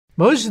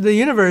Most of the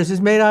universe is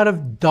made out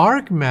of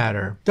dark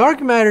matter.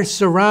 Dark matter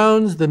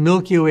surrounds the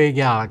Milky Way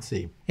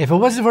galaxy. If it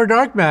wasn't for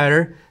dark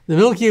matter, the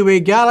Milky Way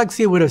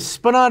galaxy would have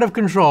spun out of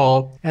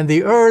control and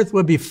the Earth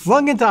would be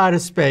flung into outer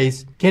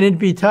space. Can it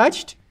be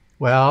touched?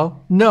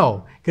 Well,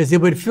 no, because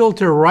it would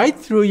filter right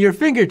through your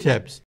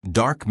fingertips.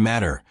 Dark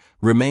matter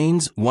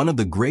remains one of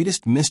the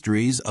greatest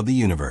mysteries of the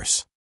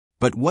universe.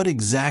 But what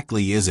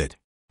exactly is it?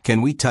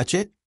 Can we touch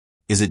it?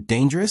 Is it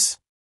dangerous?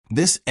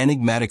 This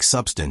enigmatic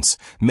substance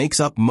makes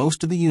up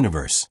most of the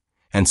universe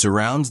and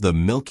surrounds the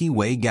Milky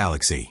Way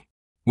galaxy.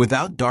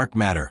 Without dark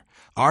matter,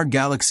 our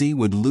galaxy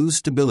would lose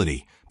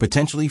stability,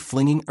 potentially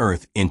flinging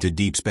Earth into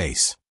deep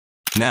space.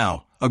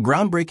 Now, a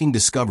groundbreaking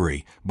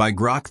discovery by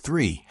Grok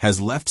 3 has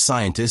left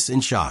scientists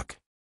in shock.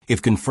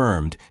 If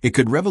confirmed, it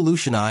could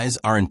revolutionize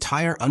our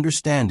entire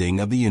understanding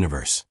of the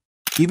universe.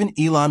 Even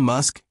Elon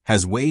Musk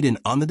has weighed in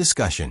on the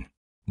discussion.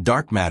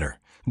 Dark matter,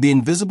 the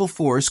invisible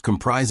force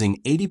comprising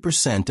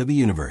 80% of the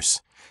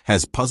universe,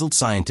 has puzzled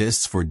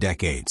scientists for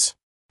decades.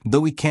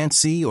 Though we can't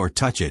see or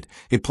touch it,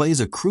 it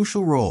plays a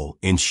crucial role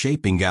in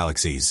shaping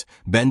galaxies,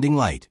 bending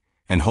light,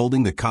 and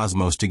holding the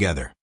cosmos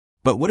together.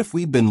 But what if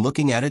we've been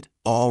looking at it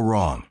all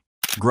wrong?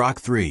 Grok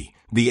 3,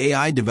 the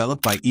AI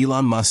developed by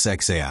Elon Musk's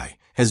XAI,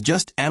 has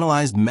just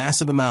analyzed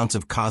massive amounts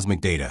of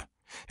cosmic data,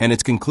 and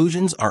its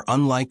conclusions are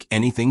unlike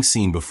anything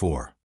seen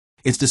before.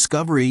 Its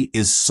discovery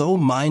is so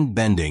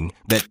mind-bending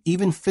that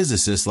even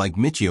physicists like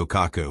Michio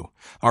Kaku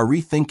are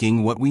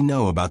rethinking what we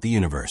know about the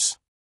universe.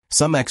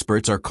 Some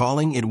experts are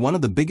calling it one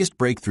of the biggest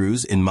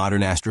breakthroughs in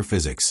modern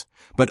astrophysics,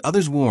 but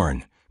others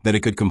warn that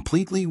it could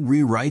completely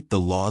rewrite the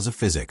laws of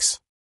physics.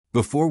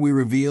 Before we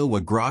reveal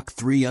what Grok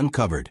 3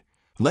 uncovered,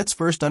 let's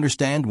first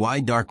understand why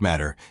dark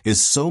matter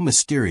is so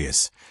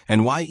mysterious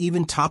and why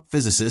even top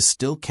physicists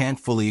still can't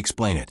fully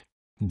explain it.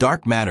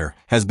 Dark matter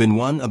has been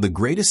one of the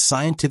greatest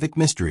scientific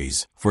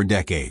mysteries for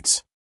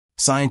decades.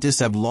 Scientists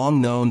have long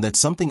known that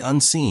something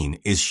unseen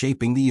is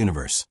shaping the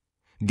universe.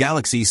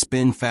 Galaxies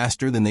spin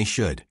faster than they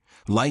should,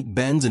 light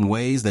bends in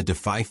ways that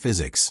defy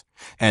physics,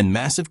 and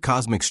massive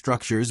cosmic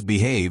structures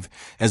behave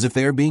as if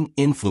they are being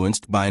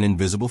influenced by an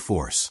invisible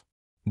force.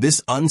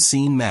 This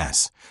unseen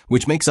mass,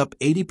 which makes up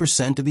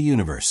 80% of the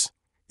universe,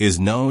 is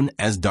known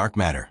as dark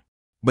matter.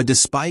 But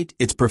despite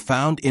its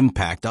profound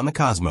impact on the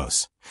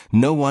cosmos,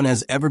 no one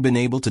has ever been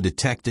able to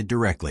detect it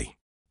directly.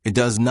 It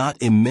does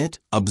not emit,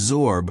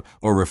 absorb,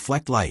 or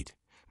reflect light,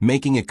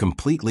 making it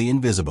completely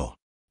invisible.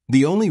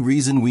 The only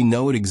reason we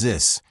know it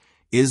exists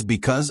is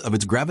because of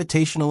its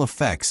gravitational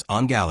effects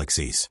on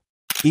galaxies.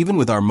 Even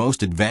with our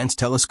most advanced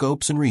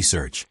telescopes and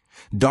research,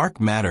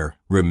 dark matter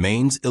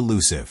remains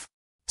elusive.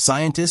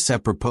 Scientists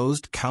have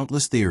proposed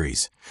countless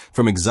theories,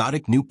 from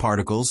exotic new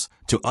particles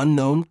to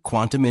unknown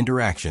quantum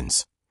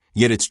interactions.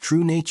 Yet its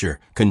true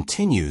nature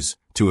continues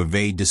to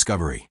evade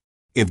discovery.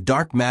 If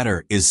dark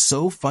matter is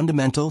so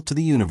fundamental to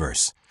the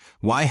universe,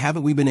 why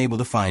haven't we been able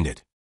to find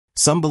it?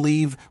 Some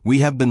believe we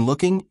have been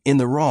looking in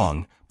the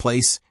wrong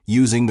place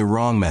using the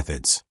wrong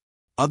methods.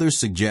 Others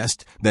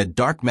suggest that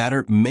dark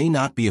matter may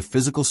not be a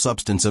physical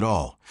substance at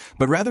all,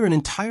 but rather an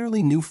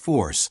entirely new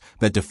force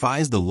that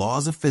defies the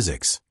laws of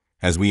physics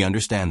as we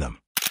understand them.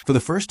 For the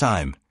first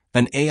time,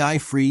 an AI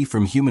free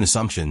from human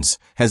assumptions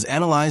has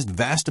analyzed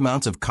vast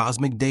amounts of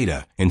cosmic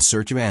data in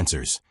search of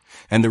answers,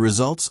 and the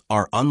results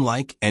are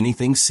unlike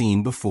anything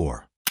seen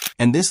before.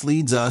 And this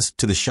leads us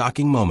to the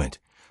shocking moment.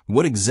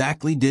 What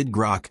exactly did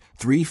Grok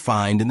 3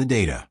 find in the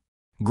data?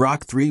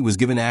 Grok 3 was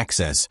given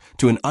access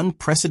to an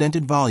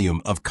unprecedented volume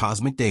of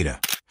cosmic data,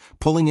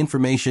 pulling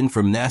information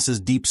from NASA's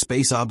deep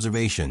space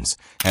observations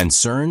and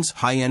CERN's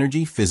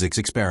high-energy physics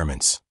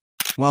experiments.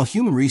 While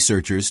human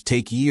researchers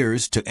take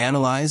years to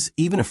analyze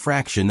even a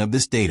fraction of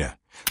this data,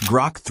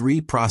 Grok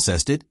 3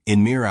 processed it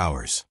in mere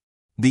hours.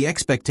 The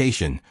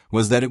expectation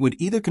was that it would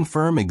either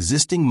confirm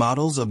existing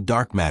models of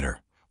dark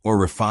matter or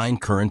refine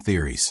current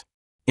theories.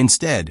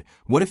 Instead,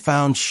 what it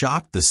found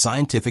shocked the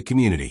scientific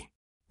community.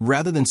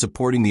 Rather than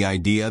supporting the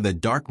idea that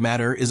dark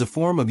matter is a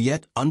form of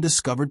yet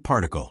undiscovered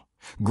particle,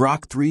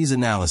 Grok 3's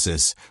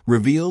analysis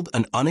revealed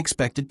an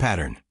unexpected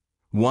pattern,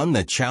 one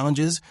that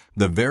challenges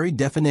the very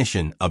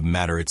definition of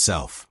matter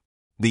itself.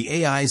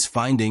 The AI's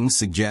findings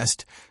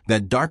suggest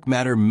that dark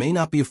matter may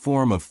not be a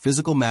form of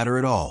physical matter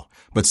at all,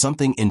 but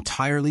something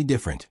entirely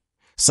different,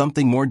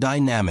 something more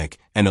dynamic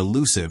and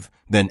elusive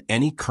than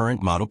any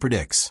current model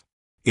predicts.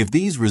 If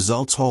these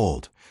results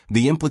hold,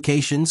 the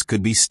implications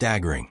could be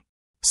staggering.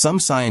 Some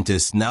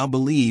scientists now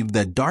believe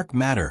that dark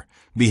matter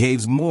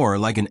behaves more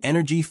like an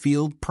energy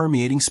field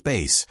permeating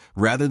space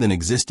rather than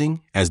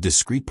existing as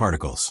discrete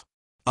particles.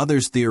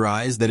 Others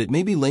theorize that it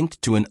may be linked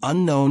to an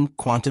unknown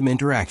quantum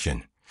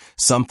interaction,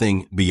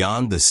 something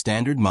beyond the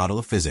standard model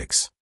of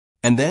physics.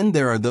 And then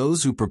there are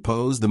those who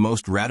propose the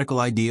most radical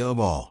idea of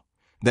all,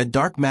 that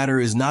dark matter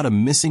is not a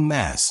missing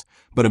mass,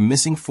 but a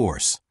missing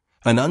force,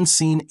 an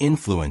unseen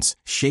influence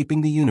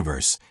shaping the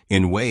universe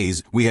in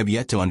ways we have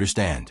yet to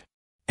understand.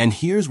 And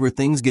here's where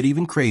things get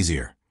even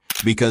crazier,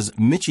 because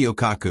Michio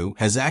Kaku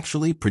has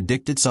actually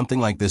predicted something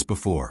like this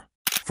before.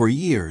 For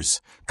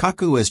years,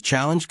 Kaku has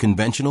challenged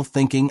conventional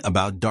thinking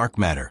about dark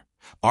matter,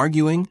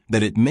 arguing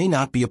that it may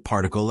not be a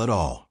particle at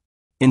all.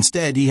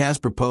 Instead, he has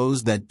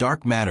proposed that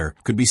dark matter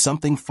could be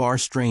something far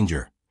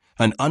stranger,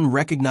 an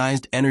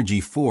unrecognized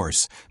energy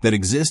force that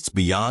exists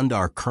beyond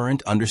our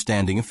current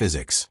understanding of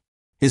physics.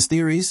 His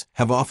theories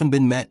have often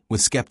been met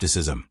with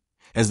skepticism,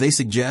 as they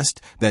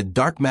suggest that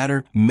dark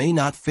matter may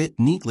not fit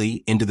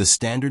neatly into the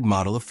standard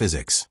model of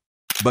physics.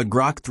 But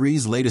Grok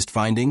 3's latest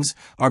findings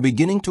are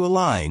beginning to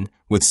align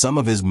with some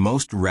of his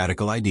most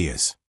radical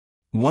ideas.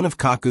 One of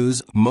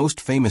Kaku's most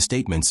famous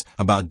statements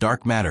about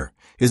dark matter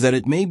is that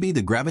it may be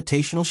the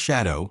gravitational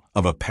shadow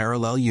of a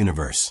parallel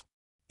universe.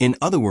 In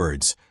other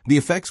words, the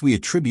effects we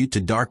attribute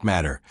to dark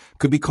matter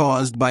could be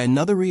caused by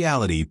another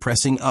reality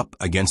pressing up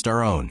against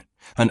our own,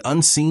 an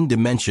unseen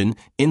dimension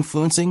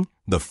influencing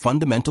the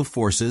fundamental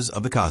forces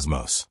of the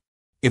cosmos.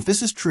 If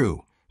this is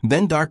true,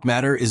 then dark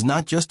matter is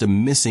not just a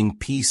missing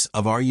piece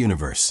of our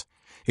universe.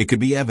 It could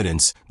be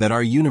evidence that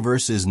our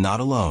universe is not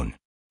alone.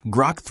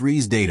 Grok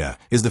 3's data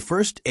is the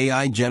first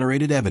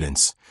AI-generated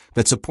evidence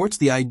that supports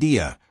the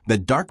idea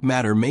that dark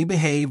matter may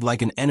behave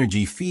like an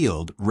energy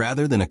field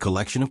rather than a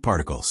collection of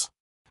particles.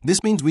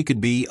 This means we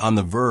could be on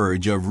the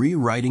verge of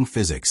rewriting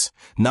physics,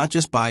 not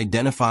just by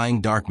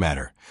identifying dark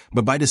matter,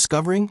 but by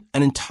discovering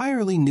an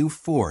entirely new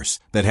force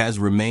that has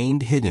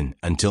remained hidden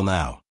until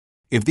now.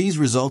 If these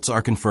results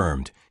are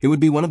confirmed, it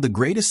would be one of the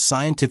greatest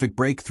scientific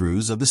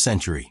breakthroughs of the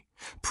century,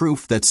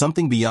 proof that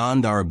something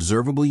beyond our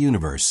observable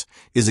universe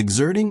is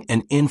exerting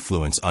an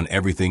influence on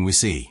everything we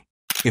see.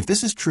 If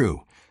this is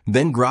true,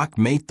 then Grok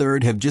May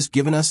 3rd have just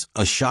given us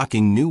a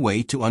shocking new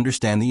way to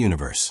understand the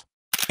universe.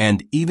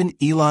 And even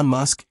Elon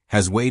Musk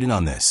has weighed in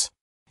on this.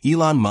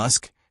 Elon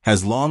Musk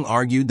has long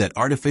argued that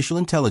artificial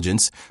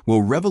intelligence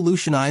will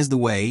revolutionize the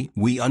way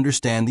we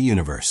understand the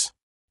universe.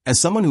 As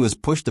someone who has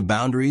pushed the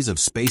boundaries of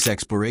space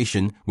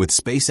exploration with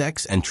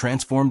SpaceX and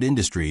transformed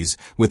industries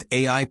with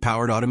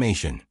AI-powered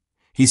automation,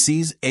 he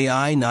sees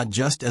AI not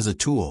just as a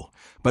tool,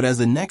 but as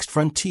the next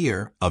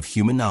frontier of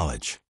human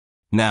knowledge.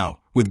 Now,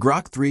 with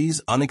Grok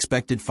 3's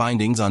unexpected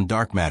findings on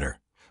dark matter,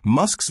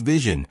 Musk's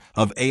vision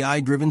of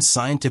AI-driven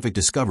scientific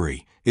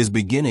discovery is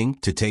beginning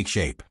to take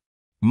shape.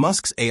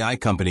 Musk's AI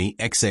company,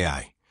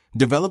 xAI,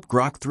 developed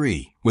Grok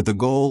 3 with the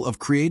goal of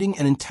creating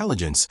an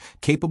intelligence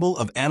capable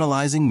of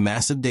analyzing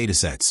massive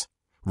datasets,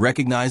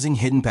 recognizing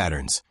hidden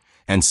patterns,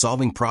 and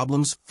solving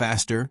problems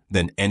faster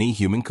than any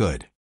human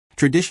could.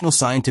 Traditional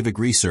scientific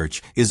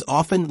research is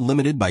often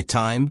limited by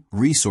time,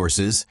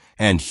 resources,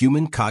 and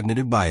human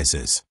cognitive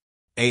biases.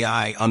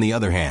 AI, on the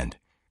other hand,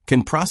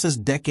 can process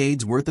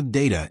decades worth of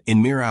data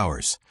in mere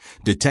hours,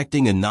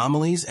 detecting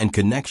anomalies and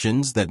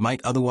connections that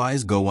might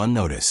otherwise go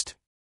unnoticed.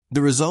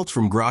 The results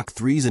from Grok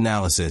 3's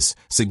analysis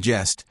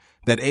suggest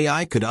that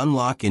AI could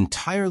unlock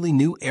entirely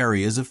new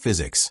areas of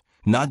physics,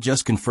 not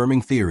just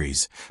confirming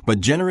theories, but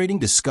generating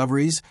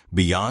discoveries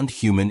beyond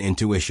human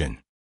intuition.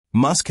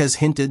 Musk has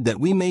hinted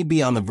that we may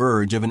be on the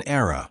verge of an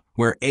era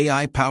where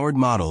AI-powered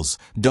models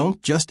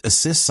don't just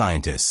assist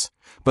scientists,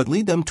 but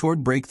lead them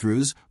toward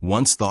breakthroughs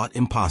once thought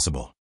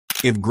impossible.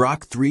 If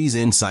Grok 3's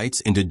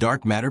insights into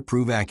dark matter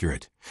prove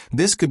accurate,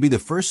 this could be the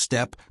first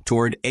step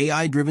toward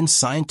AI-driven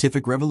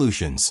scientific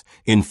revolutions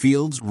in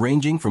fields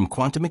ranging from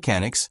quantum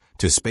mechanics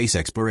to space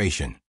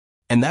exploration.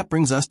 And that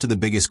brings us to the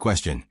biggest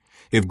question.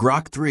 If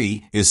Grok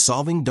 3 is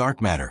solving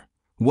dark matter,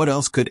 what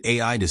else could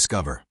AI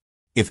discover?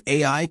 If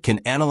AI can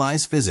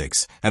analyze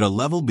physics at a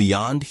level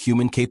beyond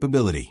human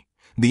capability,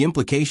 the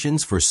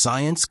implications for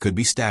science could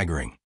be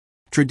staggering.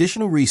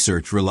 Traditional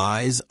research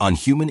relies on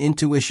human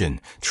intuition,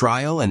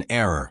 trial and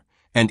error,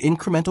 and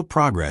incremental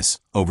progress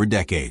over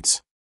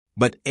decades.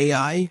 But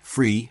AI,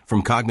 free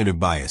from cognitive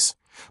bias,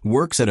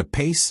 works at a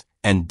pace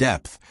and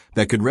depth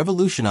that could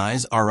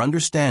revolutionize our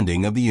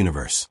understanding of the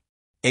universe.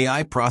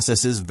 AI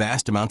processes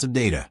vast amounts of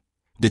data,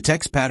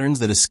 detects patterns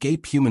that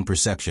escape human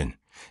perception,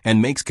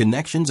 and makes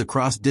connections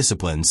across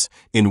disciplines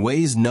in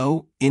ways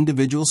no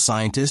individual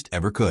scientist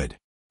ever could.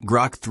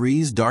 Grok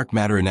 3's dark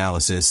matter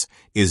analysis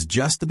is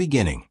just the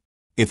beginning.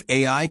 If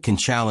AI can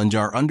challenge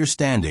our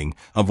understanding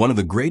of one of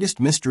the greatest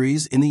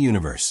mysteries in the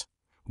universe,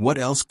 what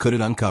else could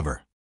it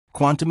uncover?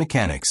 Quantum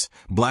mechanics,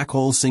 black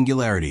hole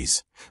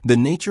singularities, the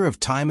nature of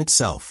time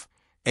itself.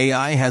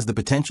 AI has the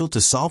potential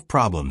to solve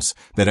problems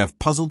that have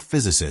puzzled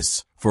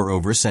physicists for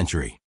over a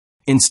century.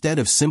 Instead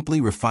of simply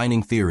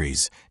refining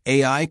theories,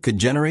 AI could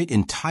generate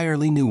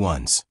entirely new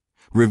ones,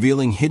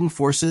 revealing hidden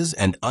forces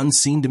and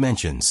unseen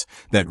dimensions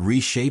that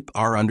reshape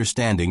our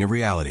understanding of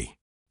reality.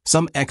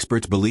 Some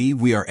experts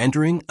believe we are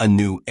entering a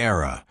new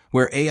era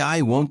where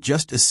AI won't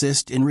just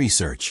assist in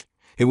research.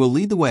 It will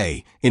lead the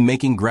way in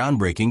making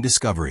groundbreaking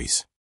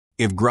discoveries.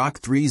 If Grok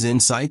 3's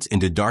insights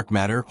into dark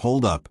matter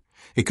hold up,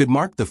 it could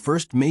mark the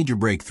first major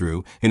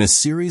breakthrough in a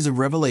series of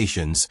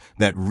revelations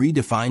that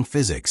redefine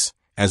physics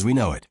as we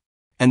know it.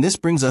 And this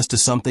brings us to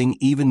something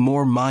even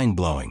more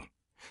mind-blowing.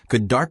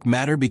 Could dark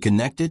matter be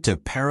connected to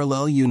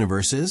parallel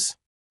universes?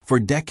 For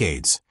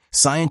decades,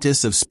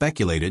 scientists have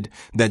speculated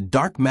that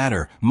dark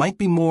matter might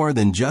be more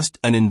than just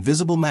an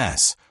invisible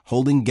mass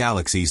holding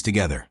galaxies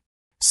together.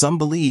 Some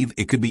believe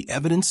it could be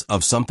evidence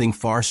of something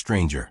far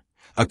stranger,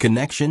 a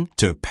connection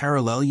to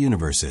parallel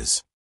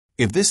universes.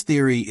 If this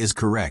theory is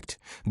correct,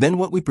 then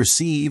what we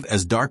perceive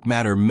as dark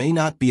matter may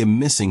not be a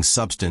missing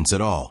substance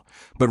at all,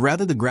 but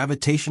rather the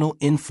gravitational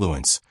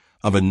influence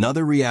of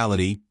another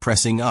reality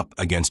pressing up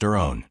against our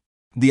own.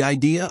 The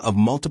idea of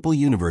multiple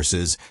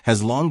universes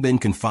has long been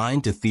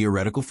confined to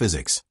theoretical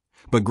physics,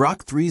 but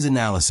Grok 3's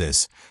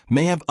analysis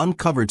may have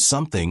uncovered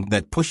something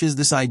that pushes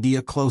this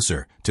idea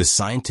closer to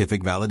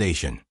scientific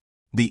validation.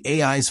 The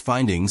AI's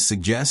findings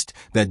suggest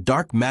that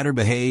dark matter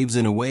behaves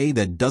in a way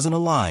that doesn't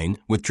align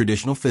with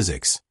traditional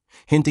physics,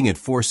 hinting at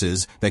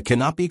forces that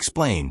cannot be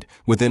explained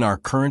within our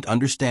current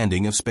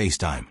understanding of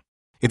spacetime.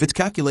 If its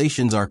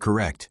calculations are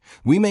correct,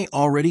 we may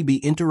already be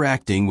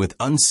interacting with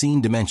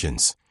unseen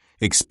dimensions,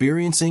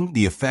 experiencing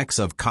the effects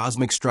of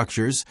cosmic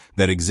structures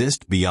that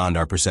exist beyond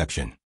our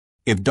perception.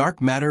 If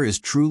dark matter is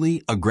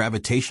truly a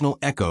gravitational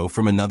echo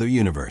from another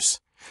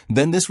universe,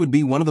 then this would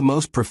be one of the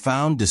most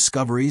profound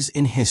discoveries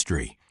in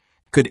history.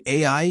 Could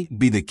AI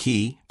be the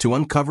key to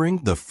uncovering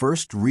the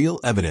first real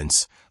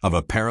evidence of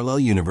a parallel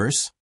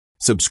universe?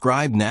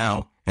 Subscribe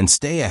now and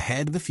stay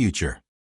ahead of the future.